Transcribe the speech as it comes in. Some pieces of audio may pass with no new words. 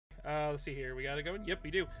Let's see here. We gotta go. Yep,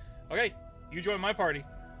 we do. Okay, you join my party.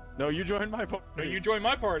 No, you join my party. No, you join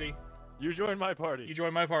my party. You join my party. You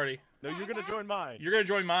join my party. No, you're gonna join mine. You're gonna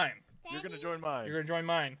join mine. You're gonna join mine. You're gonna join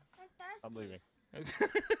mine. I'm leaving. I'm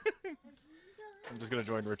just gonna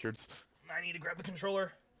join Richards. I need to grab the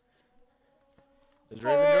controller. Is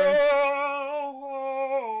Raven joining?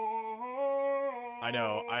 I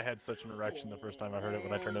know. I had such an erection the first time I heard it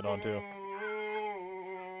when I turned it on too.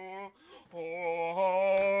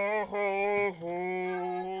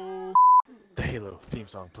 The Halo theme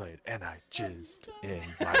song played, and I jizzed in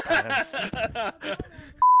my pants.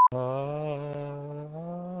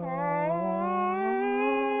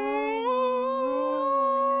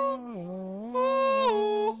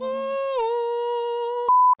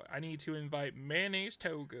 I need to invite Mayonnaise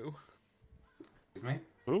Togu. Excuse me?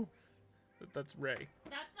 Who? That's Ray.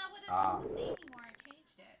 That's not what it's supposed to say anymore. I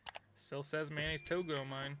changed it. Still says Mayonnaise Togu on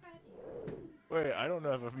mine. Wait, I don't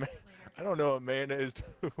know if I don't know what mayonnaise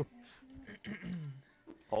do.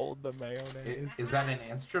 Hold the mayonnaise. Is that an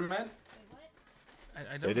instrument?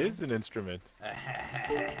 I don't It know. is an instrument.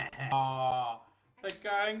 Aw, the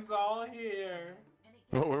gang's all here.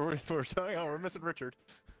 Oh, we're saying, oh, we're missing Richard.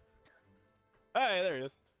 Hey, there he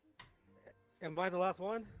is. Am I the last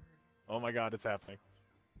one? Oh my God, it's happening.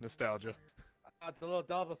 Nostalgia. The little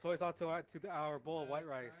double soy sauce to our bowl of white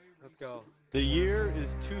rice. Let's go. The year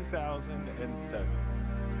is 2007.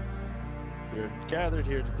 We're gathered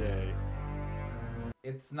here today.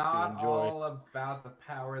 It's not enjoy. all about the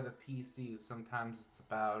power of the PC. Sometimes it's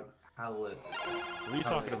about how it... What are you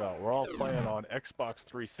talking about? We're all playing on Xbox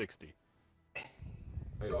 360.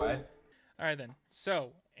 Wait, what? All right then.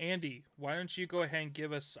 So, Andy, why don't you go ahead and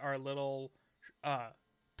give us our little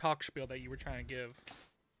talk spiel that you were trying to give?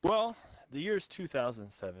 Well, the year is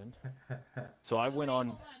 2007. So I went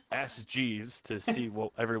on Ask Jeeves to see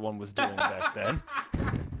what everyone was doing back then.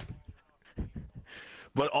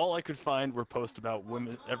 But all I could find were posts about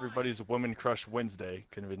women. Everybody's Women Crush Wednesday.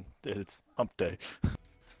 It's Hump Day.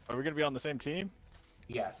 Are we gonna be on the same team?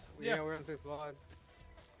 Yes. Yeah, we're on 6 squad.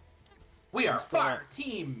 We are still Fire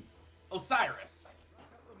Team Osiris.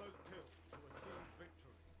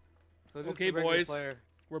 So this Okay, is a regular boys. player.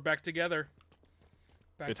 We're back together.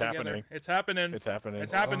 Back It's together. happening. It's happening. It's happening.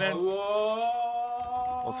 It's happening.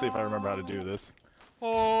 Whoa. Let's see if I remember how to do this.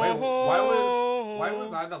 Oh, Wait, why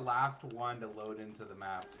was I the last one to load into the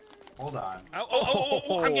map? Hold on.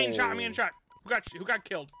 Oh, I'm getting shot. I'm getting shot. Who got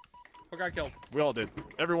killed? Who got killed? We all did.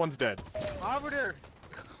 Everyone's dead. Arbiter!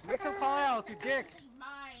 Make some call-outs, you dick! Mine.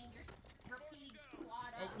 Repeat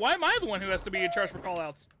squad up. Why am I the one who has to be in charge for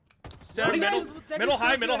callouts? What are you Middle, guys- middle,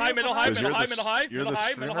 high, middle, high, middle, high, Because middle, you're high, the middle, high, you're middle, the high,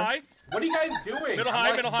 middle, streamer? high, What are you guys doing? middle, I'm, high,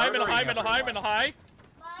 like, middle, high, middle, high, murdering middle, high, everyone. middle, high.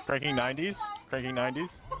 Cranking 90s. Cranking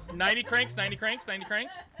 90s. 90 cranks, 90 cranks, 90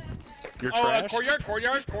 cranks. You're Oh, trash.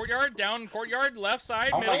 courtyard, down courtyard, left side,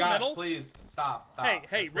 Oh middle, my God, middle. please, stop. Hey,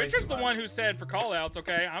 That's way Richard's too the much. one who said for callouts,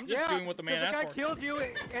 okay? I'm just doing what the man The asked guy for. killed you,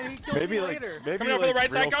 and he killed Maybe me like later. maybe Coming over like the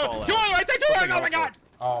right side, real go! call Two on the right side, two on the right, oh my God!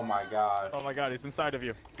 Oh my God. Oh my God, he's inside of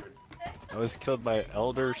you. I was killed by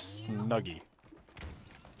Elder Snuggy.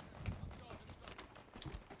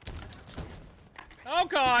 Oh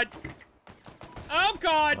God! Oh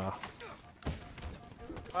God!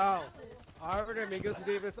 Wow. Arbiter, Miguel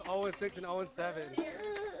Davis, 0-6 and 0-7.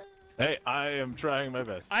 Hey, I am trying my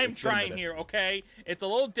best. I am It's been a trying minute. here, okay? It's a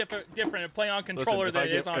little different playing on controller Listen, than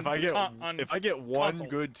it is on if I get on if I get one console.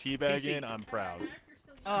 good teabag PC. in, I'm proud.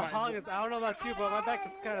 Hollis, I don't know about you, but my back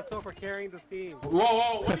is kind of sore for carrying this team.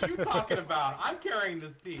 Whoa, what are you talking about? I'm carrying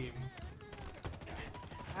this team.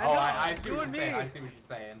 I see you what and you're me. saying. I see what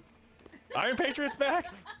you're saying. Iron Patriots back?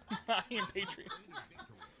 I am Patriots.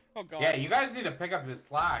 Oh God. Yeah, you guys need to pick up this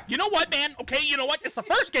slack. You know what, man? Okay, you know what? It's the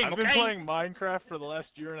first game, I've okay? been playing Minecraft for the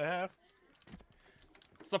last year and a half.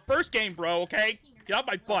 It's the first game, bro, okay? Get out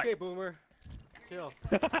my butt. Okay, Boomer. Chill.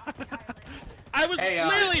 I was Hey,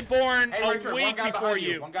 literally born Hey, a Richard, one week guy before behind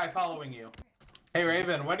you. One guy following you. Hey,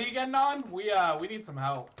 Raven, when are you getting on? We need some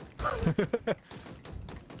help.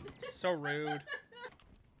 So rude.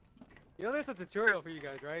 You know there's a tutorial for you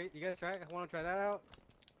guys, right? You guys want to try that out?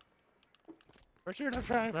 Richard, I'm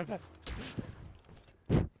trying my best.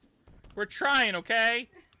 We're trying, okay?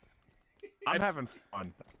 I'm having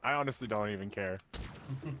fun. I honestly don't even care.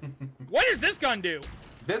 What does this gun do?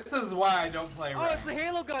 This is why I don't play Oh, Red. it's the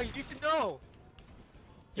Halo gun. You should know.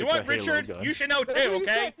 You know It's what, a Halo Richard? gun. You should know That's too, what you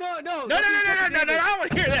okay? said. No. No, I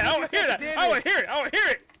want to hear that. I want to hear that. I want to hear it. I want to hear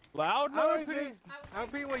it. Loud I'm noises? repeating, I'm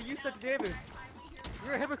repeating what you said to Davis.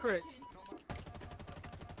 You're a hypocrite.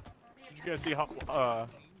 Did you guys see how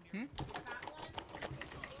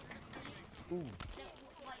Ooh.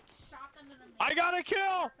 I got a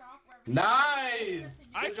kill! Nice!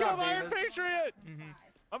 I Good killed job, Iron Davis. Patriot! Mhm.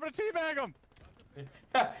 I'm gonna teabag him!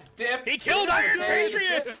 Dip. He killed dip, Iron potato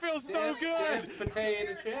Patriot! It feels so Dip, good! dip,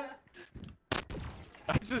 potato chip.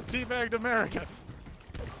 I just teabagged America.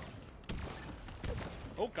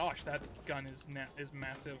 Oh gosh, that gun is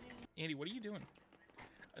massive. Andy, what are you doing?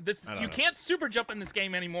 This I don't you know. can't super jump in this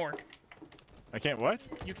game anymore. I can't what?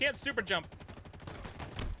 You can't super jump.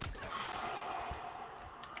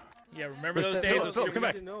 Yeah, remember those days of Philip, super come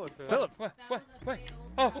back. You know it, Phil. Philip! What? That What? was a What? failed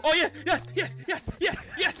Oh, oh yeah, yes, yes, yes, yes,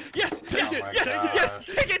 yes, yes, yes, Take yes, it, yes, take yes,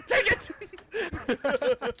 take it, take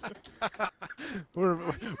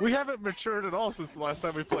it. We haven't matured at all since the last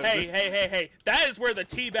time we played Hey, this. hey, hey, hey! That is where the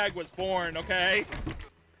teabag was born, okay?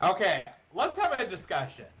 Okay, let's have a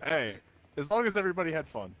discussion. Hey, as long as everybody had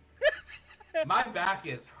fun. My back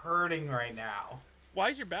is hurting right now. Why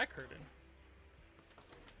is your back hurting?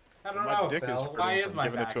 I don't My know, dick is Phil. Why hurting is from my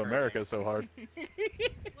giving it back to hurting? America so hard. What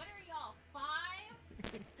are y'all, 5?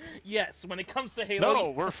 Yes, when it comes to Halo, No,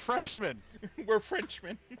 we're freshmen. we're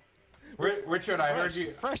Frenchmen. Richard, I heard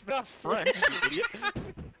you. Freshmen, not French, you idiot.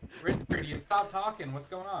 Richard, you stop talking. What's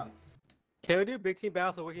going on? Can we do big team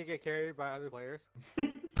battle so we can get carried by other players?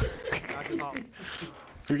 Not just Hobbs.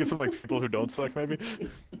 Can we get some like people who don't suck, maybe?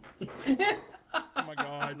 Oh my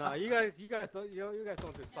god. Nah, you guys don't, you guys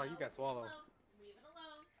don't just suck. You guys swallow. Leave it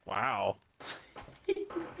alone. Wow.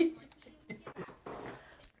 Hey,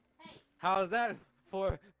 How's that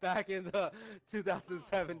for back in the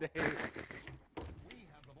 2007 days?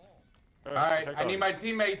 All right, I need my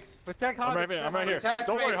teammates. Protect I'm Hobbs. right here. Protect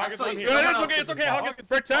Don't me. worry, Hawkins, I'm Actually, here. No, someone it's else okay, can it's okay, just Hawkins. talk.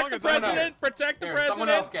 Protect the Hawkins, someone president! else. Protect the Here, president!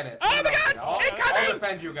 someone else get it. Oh Someone my else god! get it. I'll Incoming!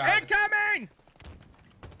 defend you guys. Incoming!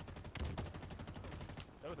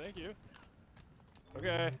 No, thank you.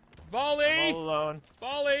 Okay. I'm Volley! all alone.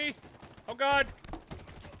 Volley! Oh god!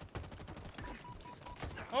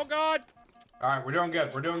 Oh god! All right, we're doing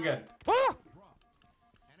good. We're doing good. Ah!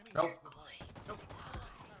 Nope.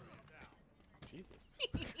 Jesus.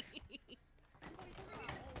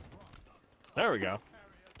 There we go.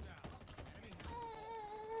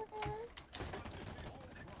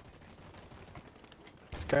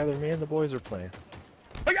 Skylar, me and the boys are playing.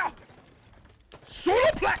 Oh yeah!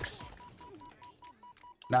 Soloplex!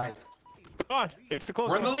 Nice. Come on, it's a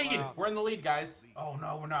close We're in the one. lead. Wow. We're in the lead, guys. Oh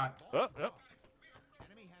no, we're not. Oh, oh.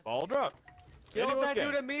 Ball drop. Kill Anyone's that game.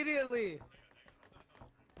 dude immediately.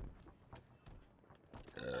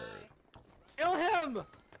 Kill him!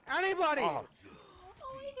 Anybody! Oh.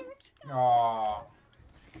 Oh.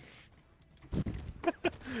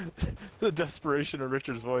 The desperation of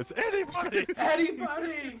Richard's voice. Anybody!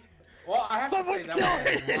 Anybody? Well, I have Someone to say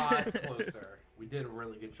that was a lot closer. We did a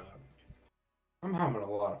really good job. I'm having a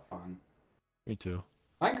lot of fun. Me too.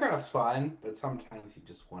 Minecraft's fun, but sometimes you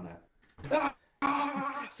just wanna.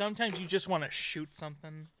 Sometimes you just want to shoot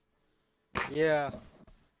something. Yeah.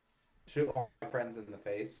 Shoot all my friends in the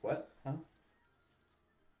face. What? Huh?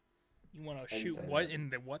 You want to didn't shoot say what that. in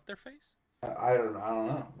the what their face? I don't know. I don't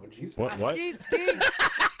know. What'd you say? What? Ski, ski!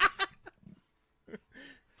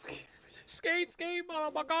 Skate, skate,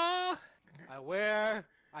 motherfucker! I wear.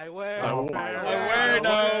 I I wear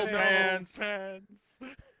no pants. pants.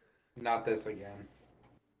 Not this again.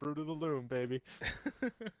 Fruit of the loom, baby.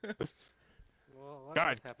 Well, what God.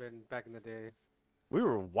 else happened back in the day? We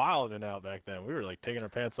were wilding out back then. We were like taking our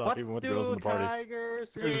pants off What even with do girls in the parties. tigers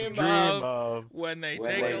Dream dream of- of? of. When they When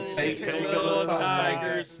take they a take a little little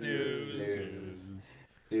tiger time, snooze.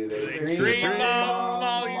 Do they They dream dream of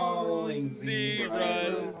mauling mauling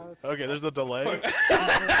zebras. Okay, there's the delay.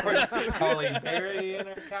 Calling Barry in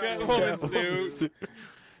her Woman costume. suit.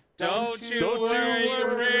 Don't you Don't you worry, your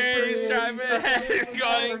worry, ring striped head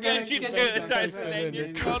gonna get you to the Tyson Tyson and your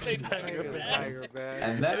girl's a tiger Tiger bed. bed.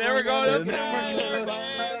 And And then we're gonna And then find we're a gonna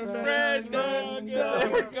best find friend a hug. best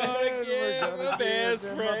And we're friend gonna hug. give a best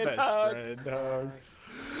friend Best hug. friend hug.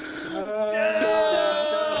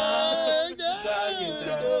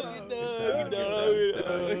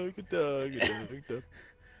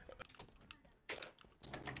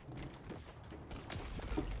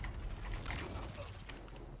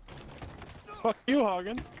 Fuck you,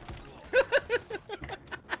 Hoggins.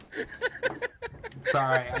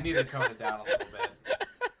 Sorry, I need to tone it down a little bit.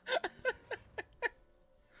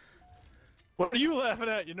 What are you laughing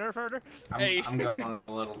at, you nerf herder? Hey. I'm going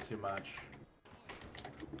a little too much.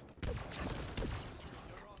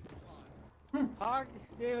 Hog,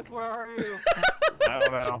 Davis, where are you? I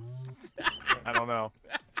don't know. I don't know.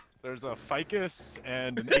 There's a ficus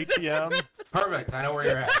and an ATM. Perfect, I know where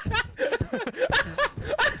you're at.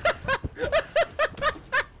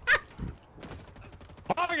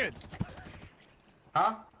 Hoggins!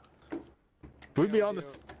 Huh? Would we be on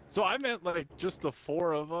this? So I meant like just the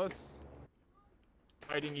 4 of us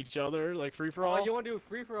fighting each other, like free for Oh, all. you want to do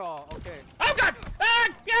free for all? Okay. Oh God! Ah!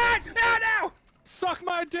 Yeah! No! No! Suck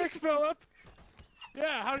my dick, Philip.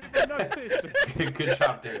 Yeah, how do you nuts tasting? Good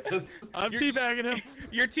job, Davis. I'm teabagging him.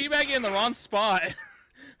 You're teabagging in the wrong spot.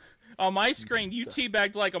 On my screen, you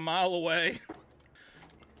teabagged like a mile away.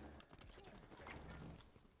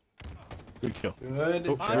 Good kill. Good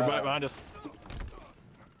Oh, job. everybody behind us.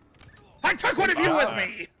 I took one of you with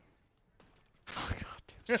me. Oh, God.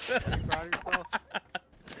 You proud of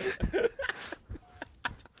yourself?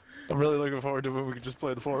 I'm really looking forward to when we can just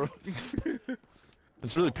play the 4 of us.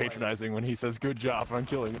 It's really patronizing when he says, "Good job, I'm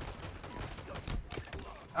killing you."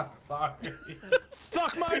 I'm sorry.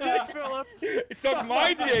 Suck my dick, Philip. Suck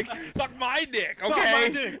my dick. Suck my dick. Suck Okay. my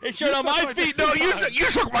dick. It showed You on suck my my feet. dick No, too, you man.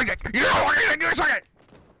 suck my dick. You suck my dick. You suck it.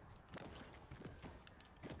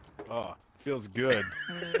 Oh, feels good.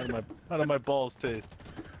 How do my balls taste?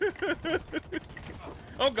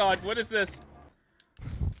 Oh God, what is this?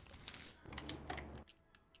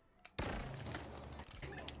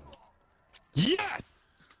 Yes!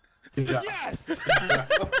 Good job. Yes!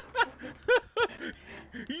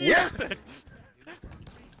 Yes.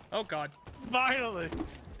 Oh God. Finally!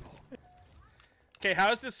 Okay,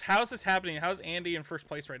 how's this happening? How's Andy in first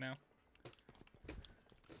place right now?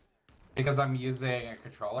 Because I'm using a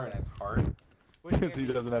controller and it's hard. Which Because he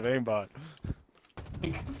game? doesn't have aimbot.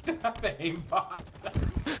 Because I have an aimbot.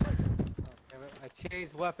 Damn it, I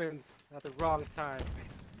changed weapons at the wrong time.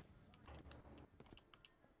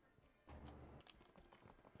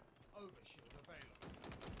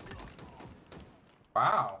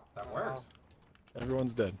 Wow, that works.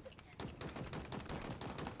 Everyone's dead.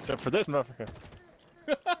 Except for this motherfucker.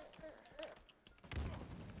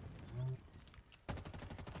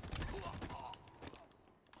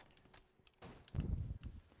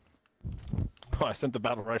 Oh, I sent the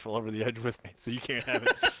battle rifle over the edge with me, so you can't have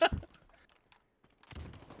it.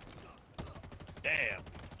 Damn.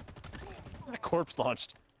 That corpse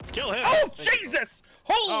launched. Kill him! Oh Jesus!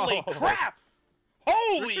 Holy Oh. crap!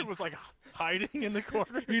 Holy! Richard was like hiding in the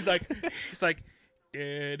corner. He's like,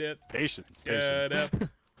 da-da, Patience. da-da, Patience.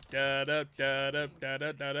 da-da, da-da,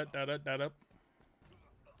 da-da, da-da, da-da, da-da.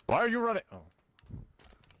 Why are you running? Oh.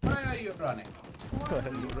 Why are you running? Why are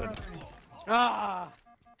you running? Ah!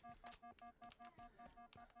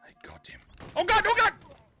 I got him. Oh God! Oh God!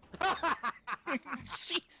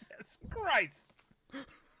 Jesus Christ!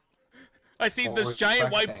 I see What this was giant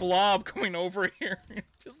the white thing? blob coming over here.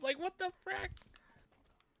 Just like, what the frack?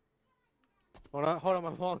 Hold on, my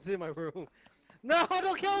mom's in my room. No,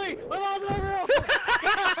 don't kill me! My mom's in my room!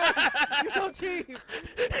 You're so cheap!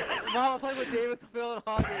 Mom, I'm playing with Davis, Phil, and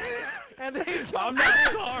Hawkins. And they I'm not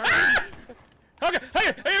sorry. Okay,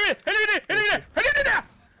 hey,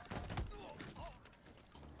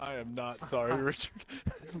 I am not sorry, Richard.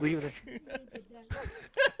 just leave it there.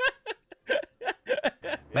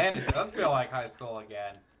 Man, it does feel like high school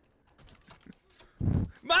again.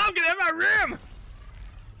 Mom, get in my room!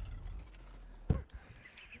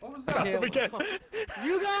 What was that? Yeah, Again.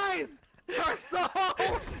 You guys are so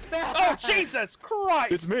bad! Oh Jesus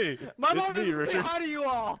Christ! It's me. My it's mom me, doesn't say Richard. hi to you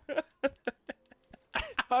all!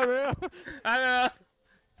 Hi, man.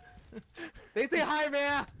 They say hi,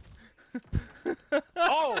 man!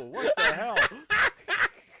 Oh, what the hell?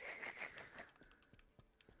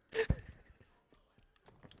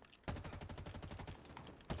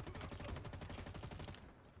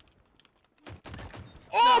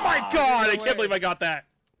 Oh my Ah, God! I get can't away. believe I got that.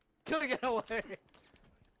 Couldn't get away!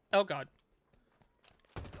 Oh God!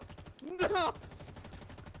 No!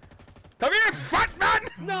 Come here, fat man!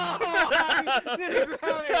 No! I didn't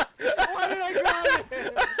grab it! Why did I grab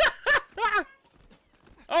it?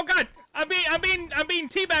 Oh God! I'm being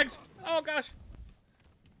teabagged. Oh gosh!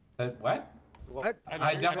 What? What?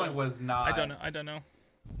 I definitely was not. I don't know. I don't know.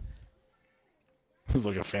 It was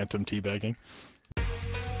like a phantom teabagging.